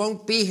 We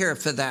won't be here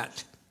for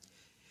that.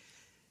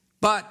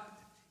 But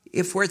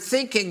if we're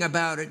thinking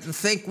about it and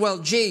think, well,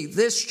 gee,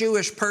 this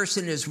Jewish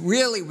person is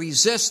really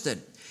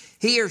resistant,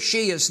 he or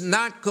she is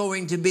not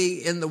going to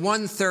be in the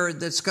 1/3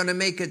 that's going to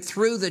make it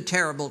through the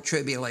terrible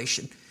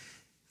tribulation,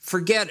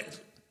 forget it.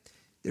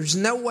 There's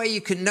no way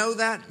you can know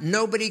that.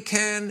 Nobody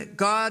can.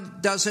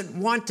 God doesn't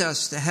want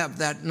us to have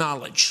that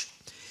knowledge.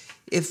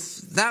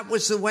 If that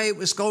was the way it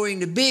was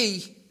going to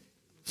be,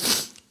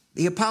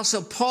 the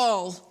Apostle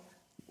Paul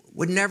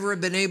would never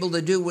have been able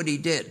to do what he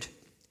did.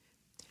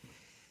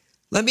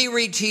 Let me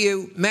read to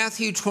you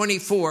Matthew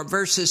 24,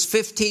 verses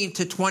 15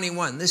 to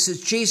 21. This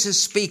is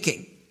Jesus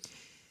speaking.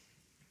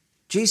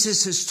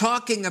 Jesus is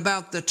talking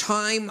about the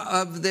time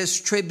of this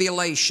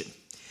tribulation.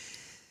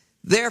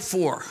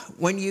 Therefore,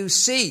 when you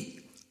see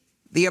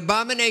the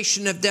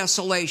abomination of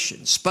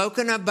desolation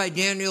spoken of by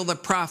Daniel the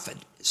prophet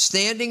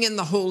standing in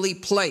the holy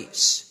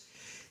place,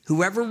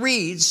 whoever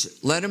reads,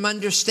 let him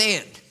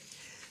understand.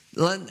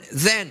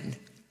 Then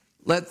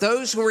let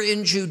those who are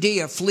in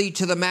Judea flee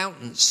to the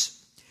mountains.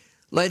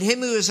 Let him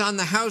who is on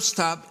the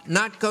housetop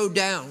not go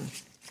down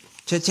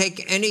to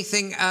take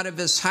anything out of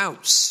his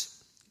house.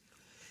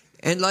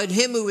 And let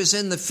him who is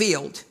in the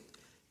field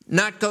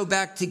not go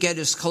back to get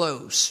his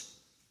clothes.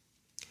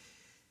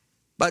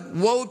 But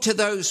woe to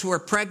those who are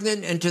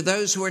pregnant and to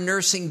those who are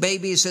nursing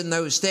babies in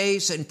those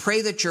days, and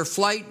pray that your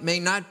flight may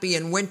not be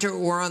in winter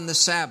or on the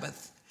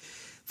Sabbath.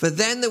 For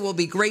then there will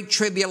be great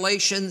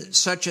tribulation,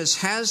 such as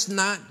has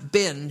not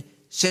been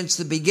since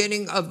the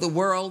beginning of the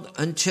world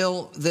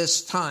until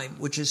this time,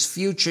 which is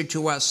future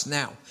to us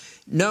now.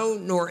 No,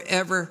 nor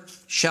ever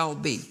shall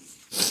be.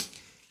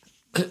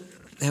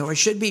 Now, I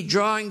should be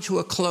drawing to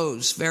a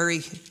close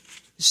very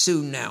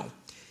soon now.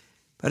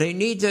 But I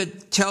need to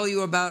tell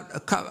you about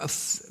a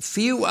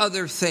few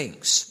other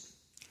things.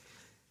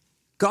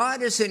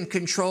 God is in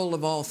control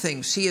of all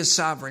things. He is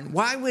sovereign.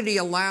 Why would he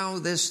allow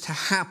this to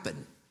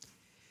happen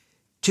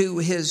to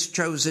his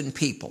chosen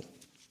people?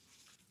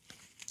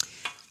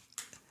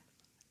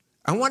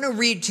 I want to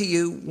read to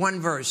you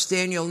one verse,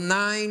 Daniel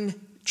 9,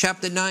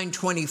 chapter 9,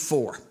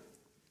 24.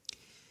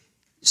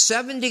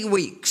 70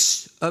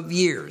 weeks of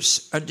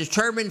years are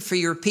determined for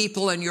your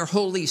people and your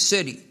holy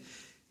city.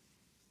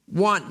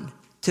 1,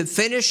 to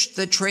finish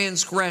the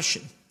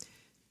transgression.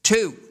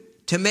 2,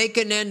 to make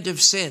an end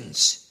of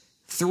sins.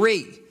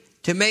 3,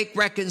 to make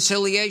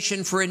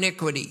reconciliation for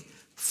iniquity.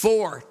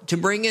 4, to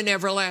bring in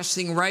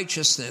everlasting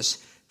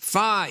righteousness.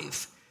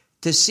 5,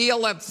 to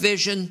seal up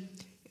vision.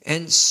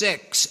 And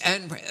 6,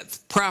 and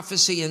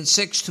prophecy. And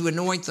 6, to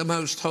anoint the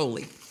most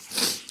holy.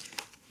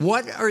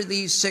 What are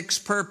these 6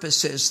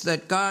 purposes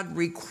that God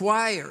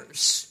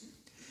requires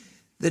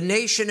the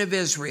nation of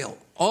Israel,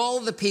 all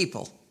the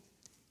people,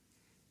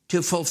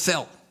 to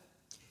fulfill?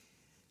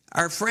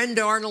 Our friend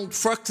Arnold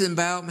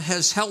Fruchtenbaum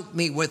has helped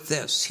me with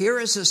this. Here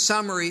is a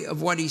summary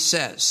of what he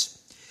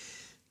says.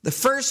 The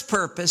first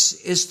purpose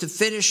is to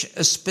finish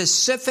a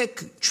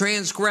specific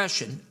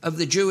transgression of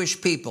the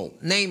Jewish people,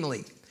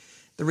 namely,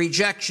 the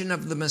rejection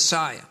of the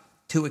Messiah,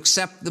 to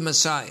accept the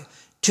Messiah.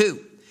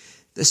 2,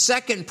 the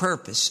second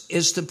purpose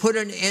is to put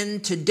an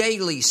end to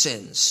daily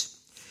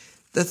sins.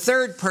 The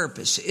third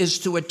purpose is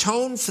to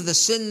atone for the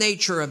sin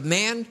nature of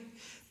man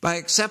by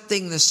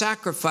accepting the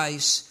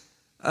sacrifice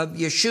of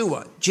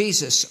Yeshua,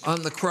 Jesus,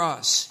 on the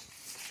cross.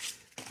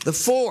 The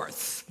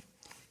fourth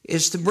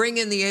is to bring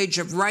in the age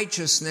of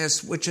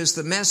righteousness, which is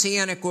the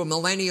messianic or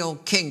millennial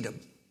kingdom.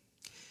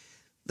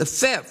 The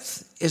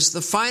fifth is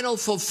the final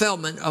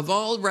fulfillment of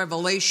all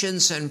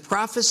revelations and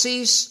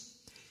prophecies.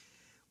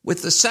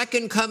 With the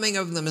second coming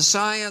of the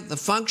Messiah, the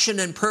function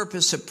and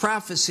purpose of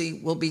prophecy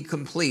will be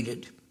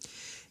completed.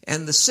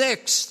 And the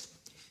sixth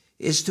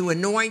is to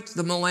anoint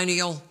the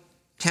millennial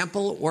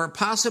temple, or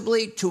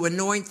possibly to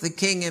anoint the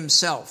king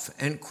himself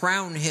and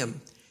crown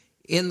him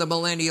in the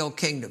millennial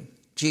kingdom,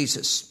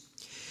 Jesus.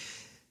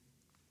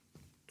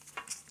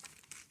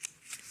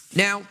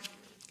 Now,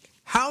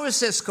 how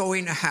is this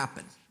going to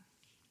happen?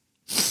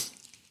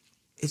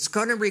 It's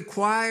going to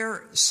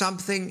require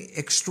something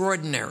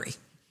extraordinary.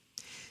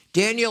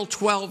 Daniel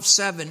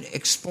 12:7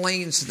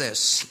 explains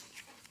this.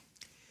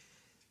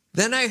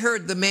 Then I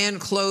heard the man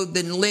clothed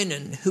in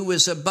linen, who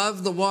was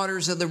above the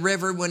waters of the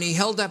river, when he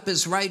held up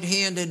his right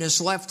hand and his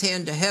left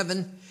hand to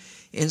heaven,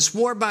 and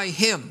swore by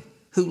him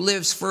who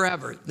lives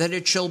forever, that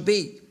it shall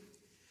be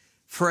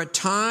for a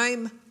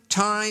time,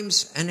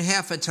 times, and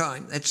half a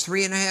time. That's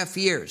 3.5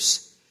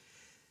 years.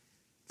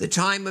 The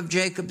time of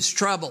Jacob's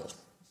trouble.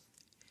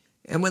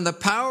 And when the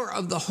power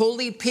of the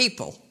holy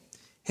people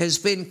has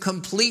been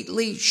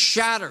completely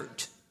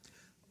shattered,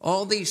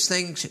 all these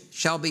things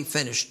shall be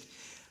finished.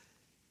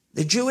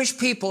 The Jewish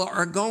people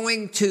are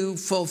going to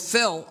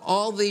fulfill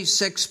all these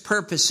 6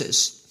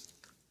 purposes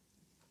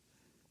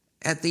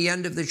at the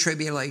end of the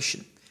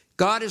tribulation.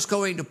 God is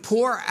going to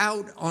pour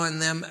out on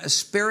them a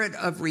spirit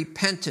of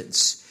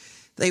repentance.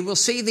 They will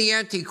see the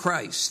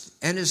Antichrist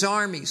and his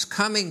armies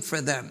coming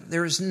for them.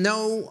 There is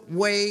no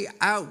way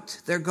out.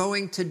 They're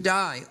going to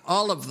die,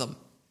 all of them.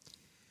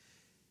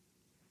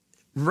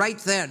 Right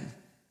then,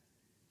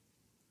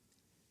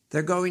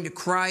 they're going to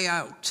cry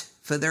out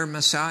for their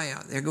Messiah.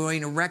 They're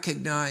going to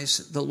recognize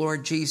the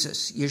Lord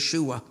Jesus,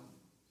 Yeshua.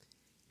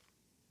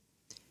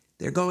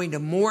 They're going to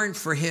mourn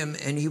for him,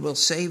 and he will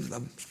save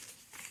them.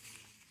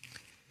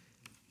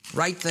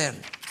 Right then.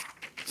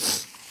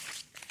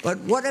 But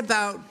what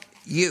about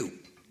you?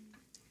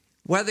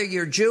 Whether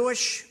you're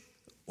Jewish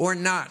or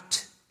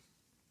not,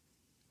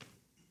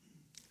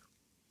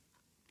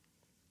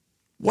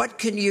 what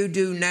can you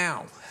do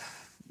now?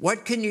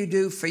 What can you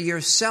do for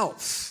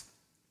yourself?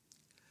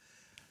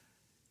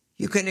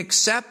 You can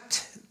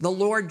accept the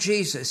Lord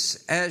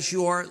Jesus as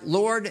your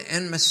Lord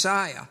and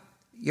Messiah,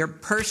 your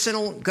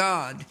personal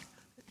God,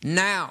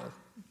 now.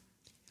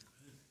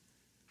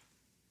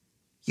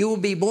 You will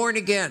be born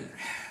again.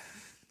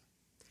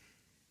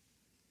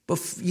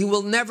 You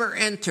will never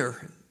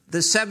enter the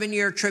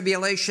 7-year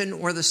tribulation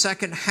or the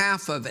second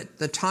half of it,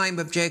 the time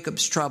of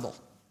Jacob's trouble.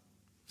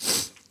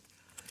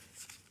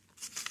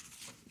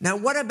 Now,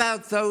 what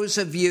about those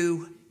of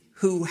you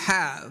who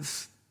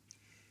have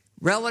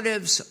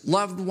relatives,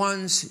 loved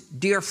ones,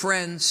 dear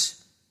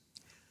friends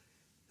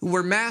who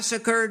were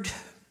massacred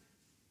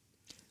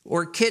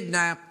or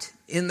kidnapped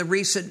in the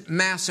recent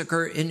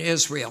massacre in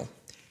Israel?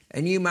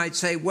 And you might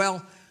say,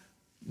 well,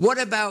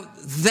 what about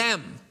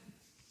them?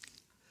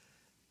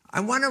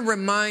 I want to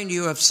remind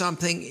you of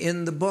something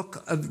in the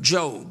book of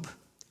Job.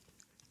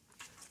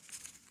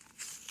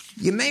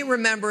 You may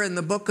remember in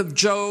the book of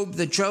Job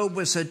that Job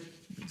was a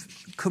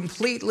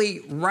completely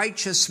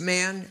righteous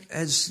man,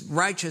 as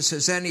righteous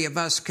as any of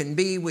us can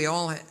be. We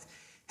all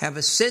have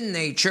a sin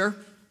nature,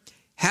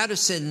 had a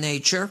sin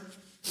nature,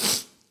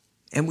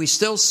 and we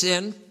still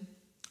sin.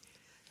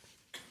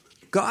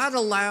 God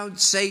allowed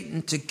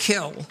Satan to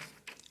kill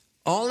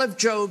all of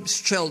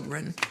Job's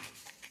children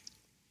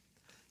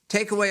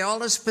take away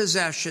all his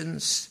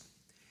possessions,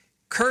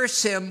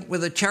 curse him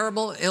with a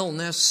terrible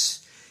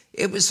illness.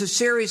 It was a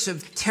series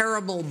of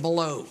terrible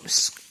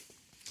blows.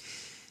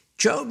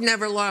 Job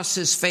never lost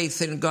his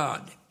faith in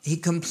God. He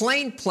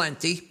complained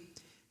plenty,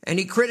 and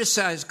he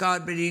criticized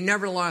God, but he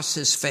never lost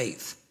his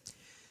faith.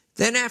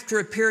 Then after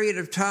a period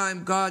of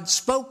time, God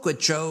spoke with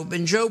Job,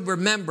 and Job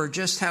remembered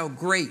just how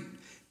great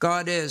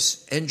God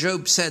is. And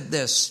Job said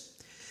this,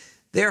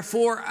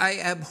 "Therefore I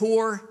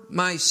abhor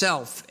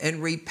myself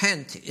and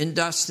repent in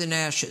dust and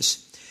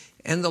ashes."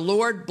 And the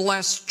Lord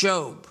blessed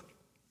Job.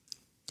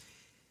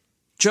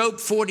 Job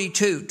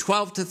 42,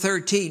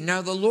 12-13.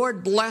 Now the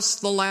Lord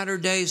blessed the latter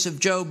days of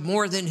Job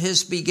more than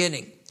his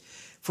beginning.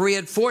 For he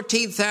had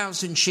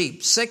 14,000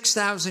 sheep,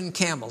 6,000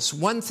 camels,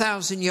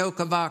 1,000 yoke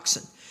of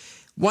oxen,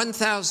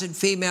 1,000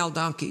 female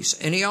donkeys,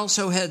 and he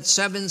also had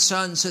 7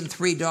 sons and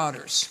 3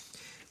 daughters.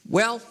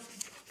 Well,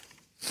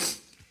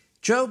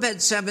 Job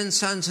had 7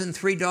 sons and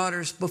 3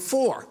 daughters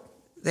before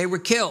they were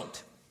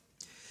killed.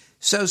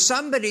 So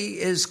somebody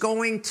is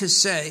going to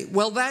say,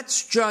 well,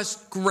 that's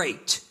just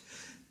great.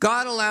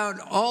 God allowed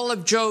all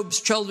of Job's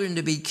children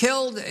to be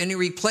killed, and he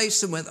replaced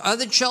them with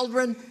other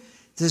children.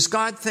 Does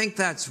God think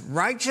that's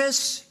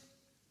righteous?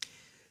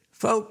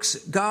 Folks,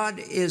 God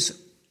is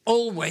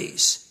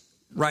always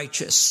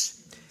righteous.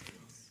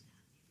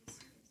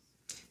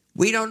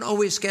 We don't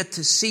always get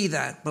to see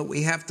that, but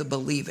we have to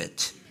believe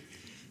it.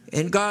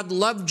 And God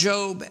loved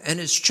Job and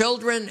his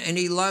children, and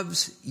he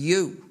loves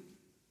you.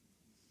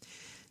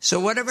 So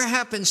whatever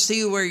happens to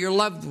you or your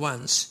loved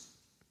ones,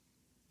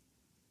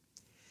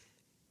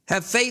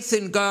 have faith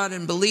in God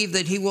and believe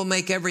that he will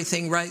make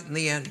everything right in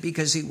the end,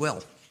 because he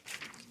will.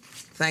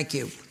 Thank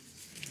you.